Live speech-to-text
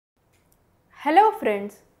Hello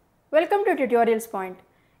friends, welcome to Tutorials Point.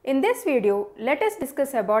 In this video, let us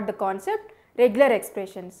discuss about the concept regular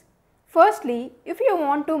expressions. Firstly, if you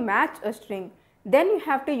want to match a string, then you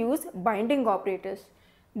have to use binding operators.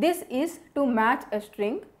 This is to match a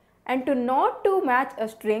string, and to not to match a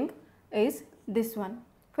string is this one.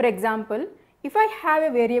 For example, if I have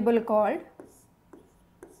a variable called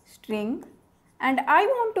string and I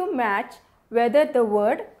want to match whether the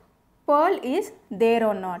word Perl is there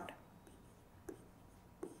or not.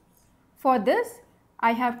 For this,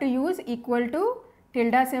 I have to use equal to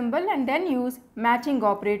tilde symbol and then use matching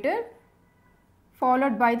operator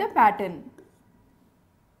followed by the pattern.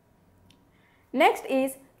 Next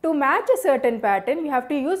is to match a certain pattern, you have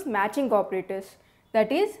to use matching operators.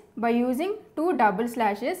 That is, by using two double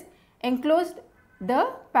slashes enclosed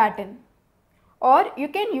the pattern, or you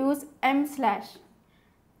can use m slash.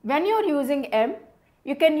 When you are using m,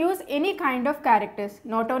 you can use any kind of characters,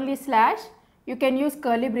 not only slash. You can use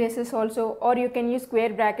curly braces also, or you can use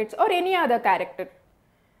square brackets or any other character.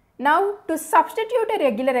 Now to substitute a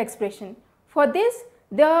regular expression, for this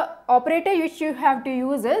the operator which you have to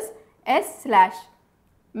use is s slash.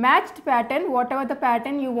 Matched pattern, whatever the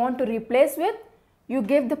pattern you want to replace with, you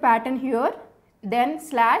give the pattern here, then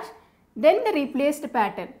slash, then the replaced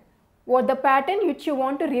pattern, or the pattern which you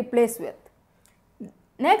want to replace with.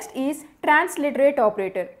 Next is transliterate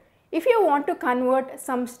operator. If you want to convert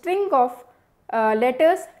some string of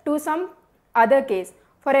letters to some other case.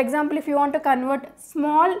 For example, if you want to convert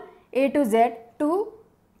small a to z to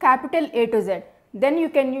capital A to z, then you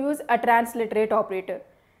can use a transliterate operator.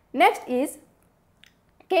 Next is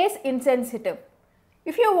case insensitive.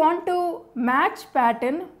 If you want to match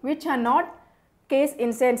pattern which are not case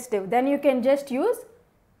insensitive, then you can just use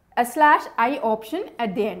a slash I option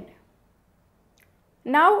at the end.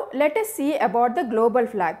 Now let us see about the global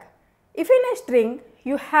flag. If in a string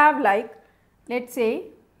you have like, let us say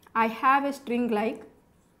I have a string like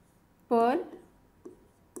Perl,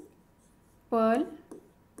 Perl,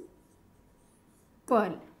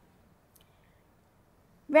 Perl.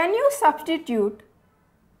 When you substitute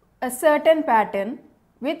a certain pattern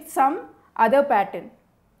with some other pattern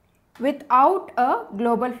without a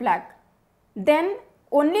global flag, then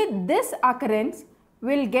only this occurrence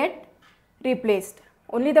will get replaced.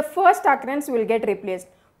 Only the first occurrence will get replaced.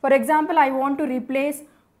 For example, I want to replace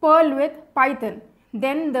Perl with Python,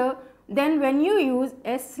 then when you use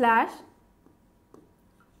s slash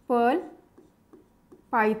Perl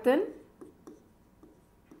Python,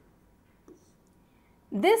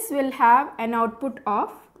 this will have an output of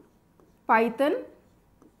Python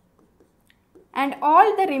and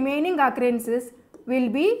all the remaining occurrences will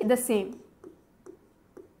be the same.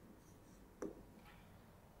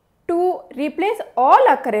 To replace all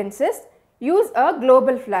occurrences, use a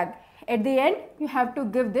global flag. At the end, you have to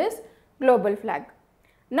give this global flag.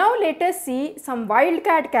 Now let us see some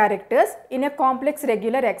wildcat characters in a complex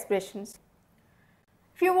regular expressions.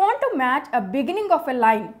 If you want to match a beginning of a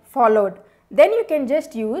line followed, then you can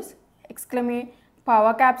just use exclamation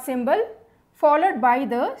power cap symbol followed by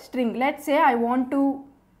the string. Let's say I want to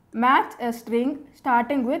match a string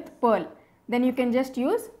starting with Perl, then you can just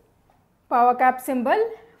use power cap symbol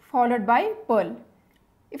followed by Perl.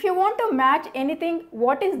 If you want to match anything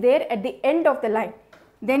what is there at the end of the line,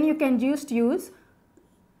 then you can just use,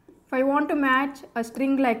 if I want to match a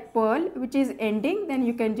string like Perl which is ending, then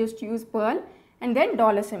you can just use Perl and then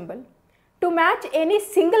dollar symbol. To match any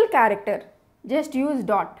single character, just use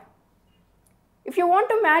dot. If you want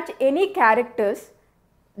to match any characters,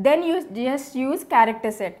 then you just use character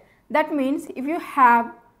set. That means if you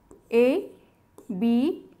have A,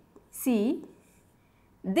 B, C,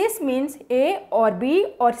 this means A or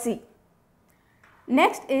B or C.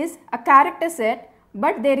 Next is a character set,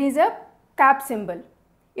 but there is a cap symbol.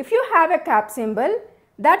 If you have a cap symbol,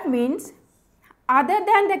 that means other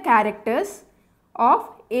than the characters of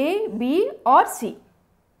A, B or C.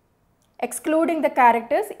 Excluding the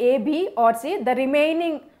characters A, B or C, the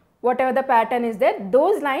remaining whatever the pattern is there,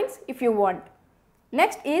 those lines if you want.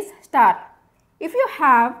 Next is star. If you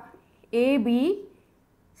have A, B,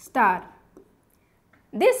 star,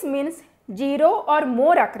 this means 0 or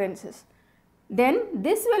more occurrences. Then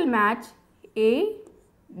this will match A,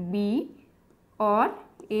 B or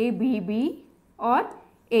A, B, B or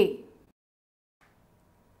A.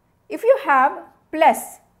 If you have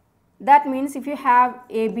plus, that means if you have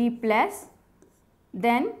A, B plus,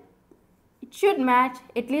 then it should match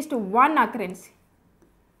at least one occurrence,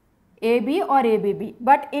 A, B or A, B, B.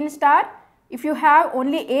 But in star, if you have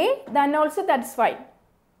only A, then also that is fine.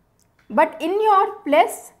 But in your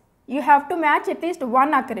plus, you have to match at least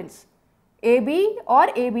one occurrence, AB or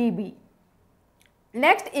ABB.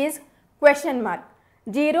 Next is question mark,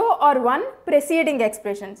 0 or 1 preceding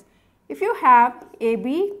expressions. If you have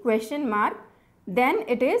AB question mark, then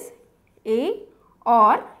it is A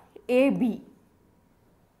or AB.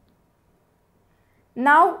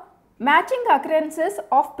 Now matching occurrences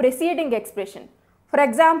of preceding expression. For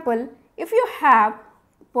example, if you have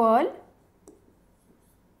Perl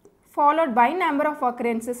followed by number of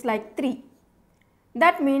occurrences like 3,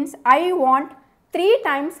 that means I want 3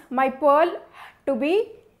 times my Perl to be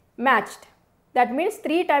matched. That means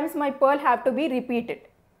 3 times my Perl have to be repeated.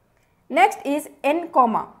 Next is n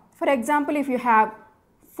comma. For example, if you have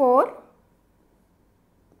 4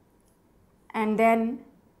 and then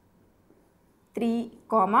 3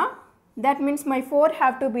 comma, that means my 4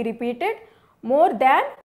 have to be repeated more than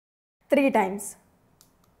 3 times.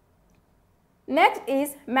 Next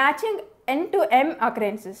is matching n to m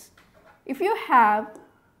occurrences. If you have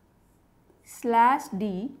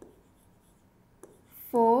 /d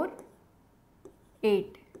 4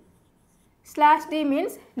 8, /d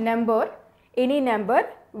means number, any number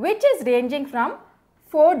which is ranging from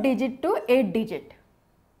 4 digit to 8 digit.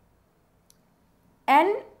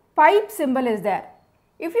 N pipe symbol is there.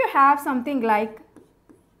 If you have something like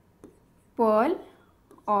Perl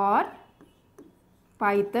or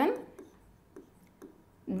Python,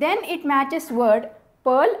 then it matches word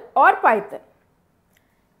Perl or Python.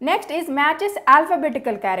 Next is matches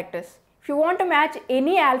alphabetical characters. If you want to match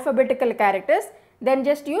any alphabetical characters, then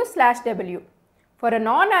just use /w. For a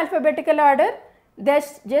non-alphabetical order,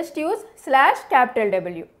 just use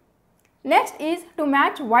 /W. Next is to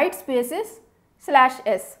match white spaces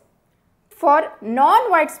 /s. For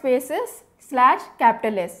non-white spaces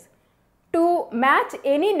 /S. To match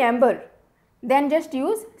any number, then just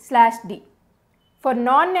use /d. For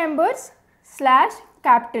non-numbers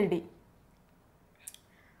 /D.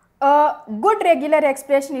 A good regular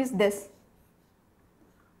expression is this.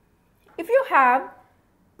 If you have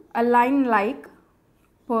a line like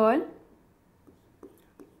Perl,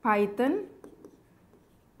 Python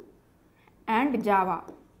and Java,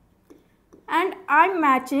 and I am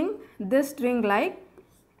matching this string like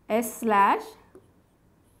s/Perl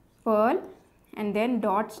and then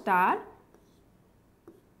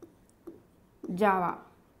 .Java.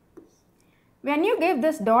 When you give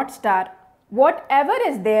this .*, whatever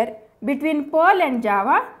is there between Perl and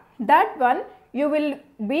Java, that one you will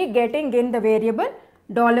be getting in the variable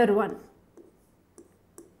 $1.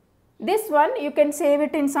 This one you can save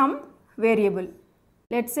it in some variable,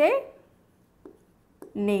 let us say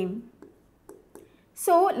name.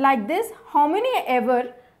 So like this, how many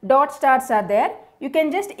ever .*s are there, you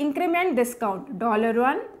can just increment this count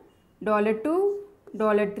 $1, $2,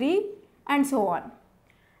 $3 and so on.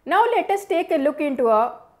 Now let us take a look into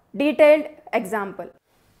a detailed example.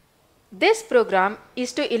 This program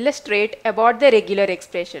is to illustrate about the regular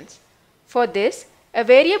expressions. For this, a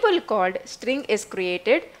variable called string is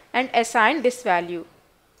created and assigned this value.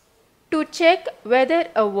 To check whether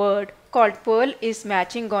a word called Perl is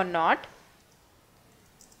matching or not,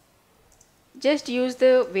 just use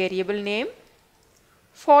the variable name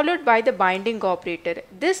followed by the binding operator.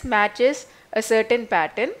 This matches a certain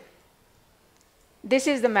pattern. This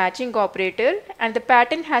is the matching operator and the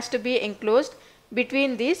pattern has to be enclosed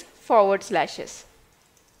between these forward slashes.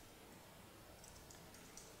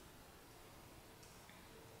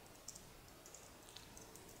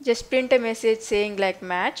 Just print a message saying like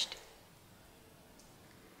matched.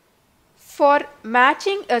 For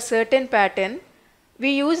matching a certain pattern,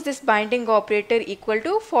 we use this binding operator equal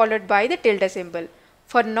to followed by the tilde symbol.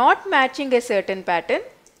 For not matching a certain pattern,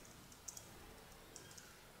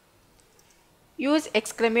 use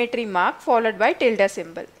exclamatory mark followed by tilde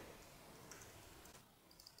symbol.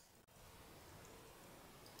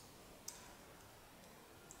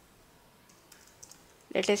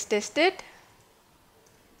 Let us test it.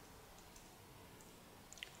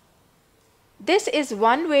 This is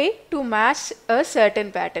one way to match a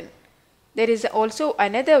certain pattern. There is also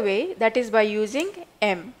another way, that is by using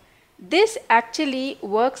M. This actually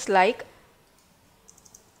works like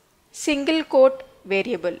single quote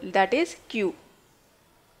variable, that is Q.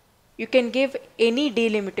 You can give any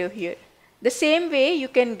delimiter here. The same way you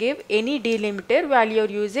can give any delimiter while you are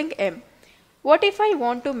using M. What if I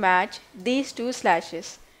want to match these two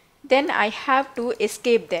slashes? Then I have to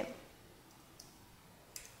escape them.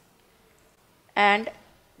 And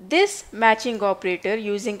this matching operator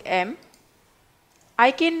using M,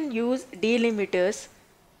 I can use delimiters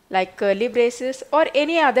like curly braces or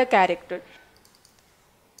any other character.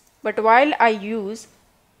 But while I use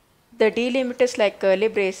the delimiters like curly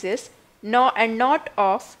braces and not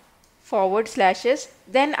of forward slashes,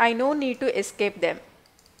 then I no need to escape them.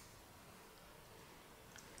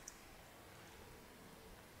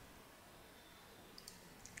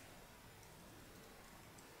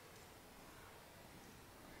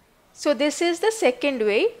 So this is the second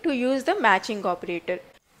way to use the matching operator.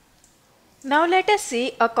 Now let us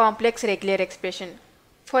see a complex regular expression.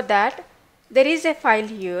 For that, there is a file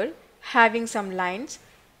here having some lines.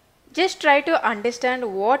 Just try to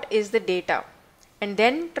understand what is the data and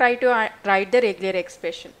then try to write the regular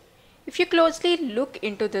expression. If you closely look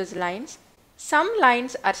into these lines, some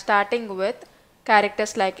lines are starting with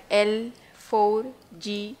characters like L, 4,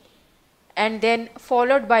 G, and then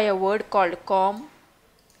followed by a word called com.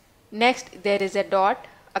 Next there is a dot,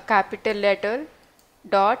 a capital letter,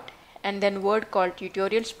 dot, and then word called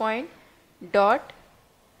tutorials point, dot,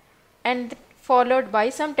 and followed by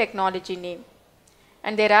some technology name.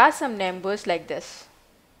 And there are some numbers like this.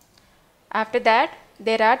 After that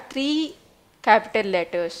there are 3 capital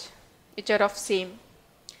letters which are of same.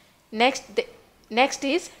 Next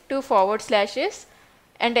is 2 forward slashes,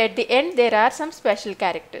 and at the end there are some special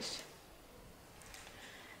characters.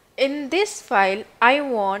 In this file I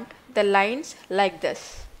want the lines like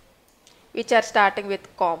this, which are starting with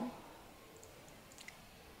com.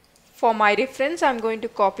 For my reference I am going to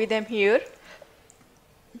copy them here.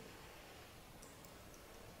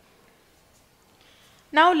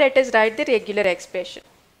 Now let us write the regular expression.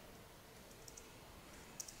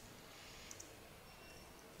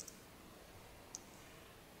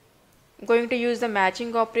 I am going to use the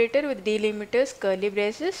matching operator with delimiters, curly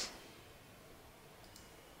braces.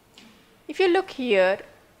 If you look here,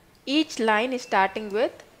 each line is starting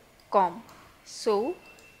with com. So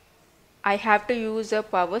I have to use a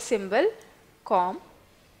power symbol, com.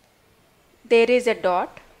 There is a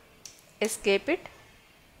dot, escape it,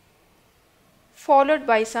 followed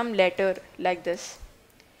by some letter like this.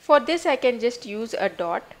 For this I can just use a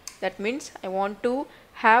dot. That means I want to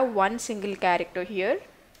have one single character here,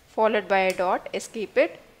 followed by a dot, escape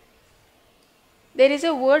it. There is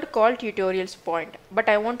a word called tutorials point, but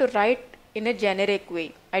I want to write in a generic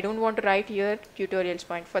way. I don't want to write here tutorials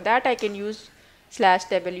point. For that I can use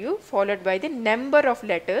 /w followed by the number of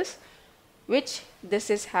letters which this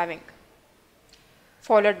is having,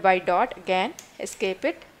 followed by dot, again escape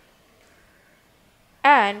it,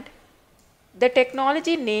 and the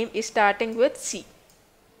technology name is starting with C.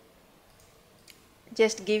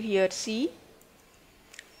 Just give here C,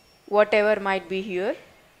 whatever might be here.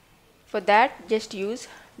 For that just use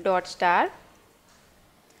dot star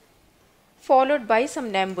followed by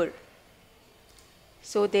some number.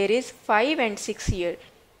 So there is 5 and 6 here.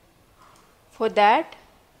 For that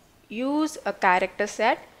use a character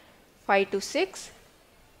set 5 to 6,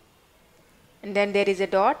 and then there is a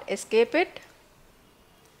dot, escape it.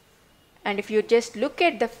 And if you just look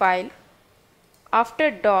at the file, after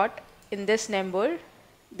dot in this number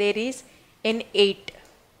there is an 8.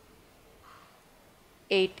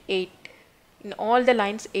 In all the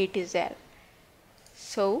lines 8 is there.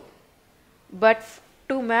 So but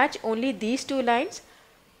to match only these 2 lines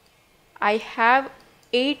I have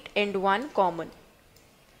 8 and 1 common.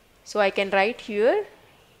 So I can write here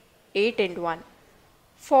 8 and 1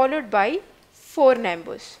 followed by 4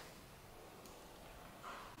 numbers.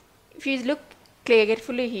 If you look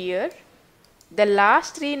carefully here, the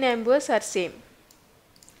last 3 numbers are same,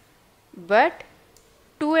 but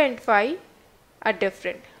 2 and 5 are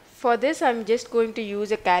different. For this I am just going to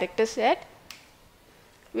use a character set,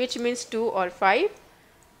 which means 2 or 5,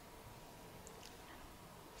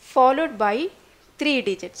 followed by 3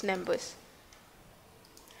 digits numbers.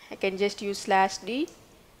 I can just use /d,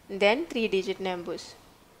 then 3 digit numbers.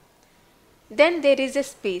 Then there is a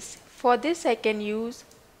space. For this I can use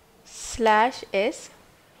 /s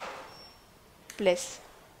plus,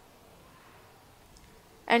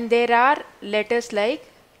 and there are letters like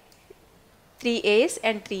 3 A's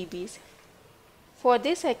and 3 B's. For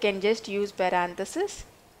this I can just use parenthesis,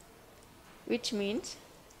 which means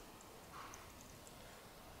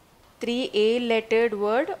 3A lettered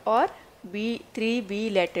word or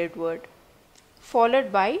 3B lettered word,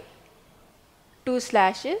 followed by 2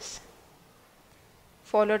 slashes,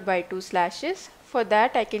 followed by 2 slashes. For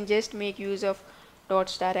that I can just make use of dot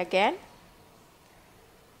star again,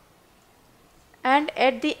 and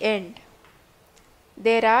at the end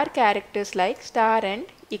there are characters like star and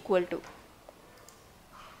equal to.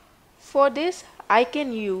 For this I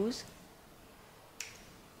can use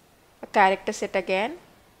a character set again,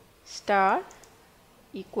 star,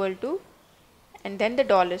 equal to, and then the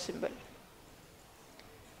dollar symbol.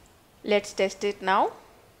 Let's test it now.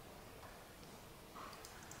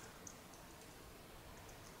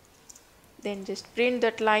 Then just print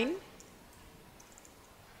that line.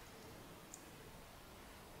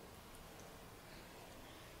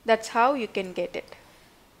 That's how you can get it.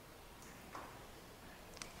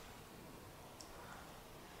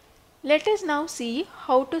 Let us now see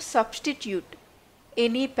how to substitute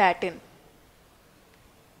any pattern.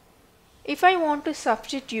 If I want to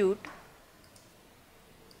substitute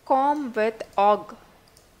com with og,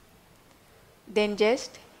 then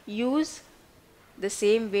just use the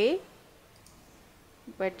same way,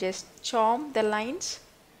 but just chomp the lines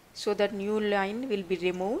so that new line will be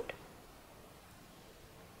removed,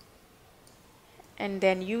 and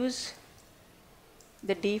then use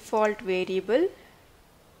the default variable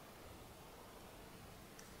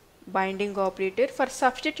binding operator. For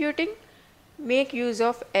substituting, make use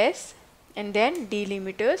of s and then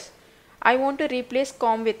delimiters. I want to replace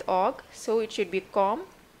com with og, so it should be com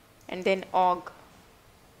and then og.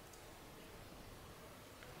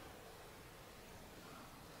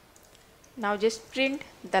 Now just print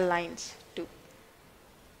the lines too.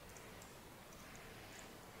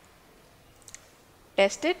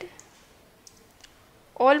 Test it.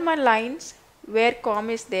 All my lines where com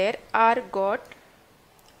is there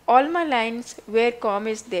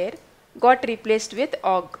got replaced with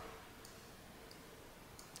og.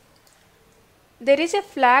 There is a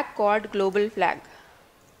flag called global flag.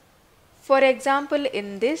 For example,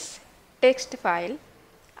 in this text file,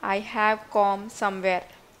 I have com somewhere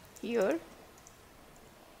here,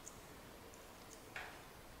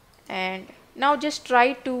 and now just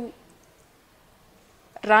try to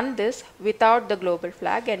run this without the global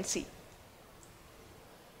flag and see.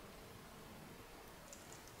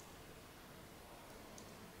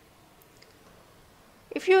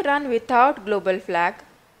 If you run without global flag,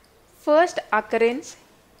 first occurrence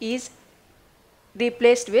is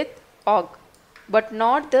replaced with og, but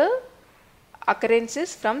not the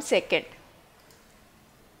occurrences from second.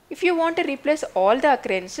 If you want to replace all the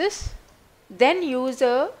occurrences, then use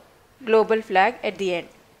a global flag at the end.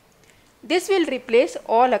 This will replace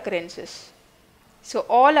all occurrences. So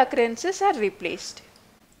all occurrences are replaced.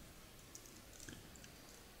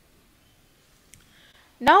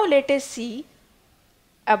 Now let us see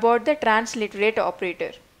about the transliterate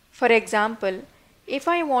operator. For example, if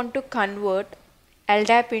I want to convert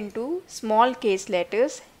LDAP into small case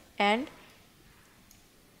letters and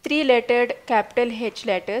 3-lettered capital H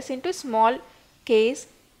letters into small case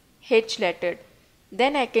H lettered,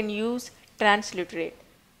 then I can use transliterate.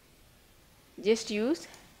 Just use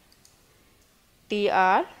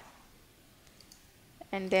TR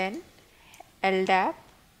and then LDAP.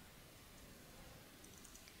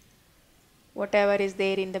 Whatever is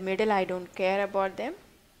there in the middle, I don't care about them.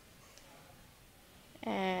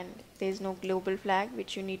 And there is no global flag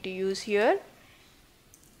which you need to use here.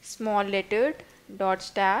 Small lettered dot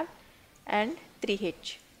star and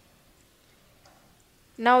 3H.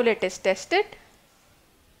 Now let us test it.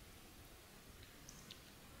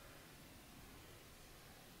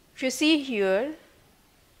 If you see here,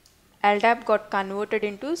 LDAP got converted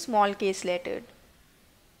into small case lettered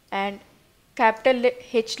and capital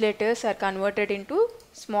H letters are converted into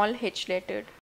small h lettered.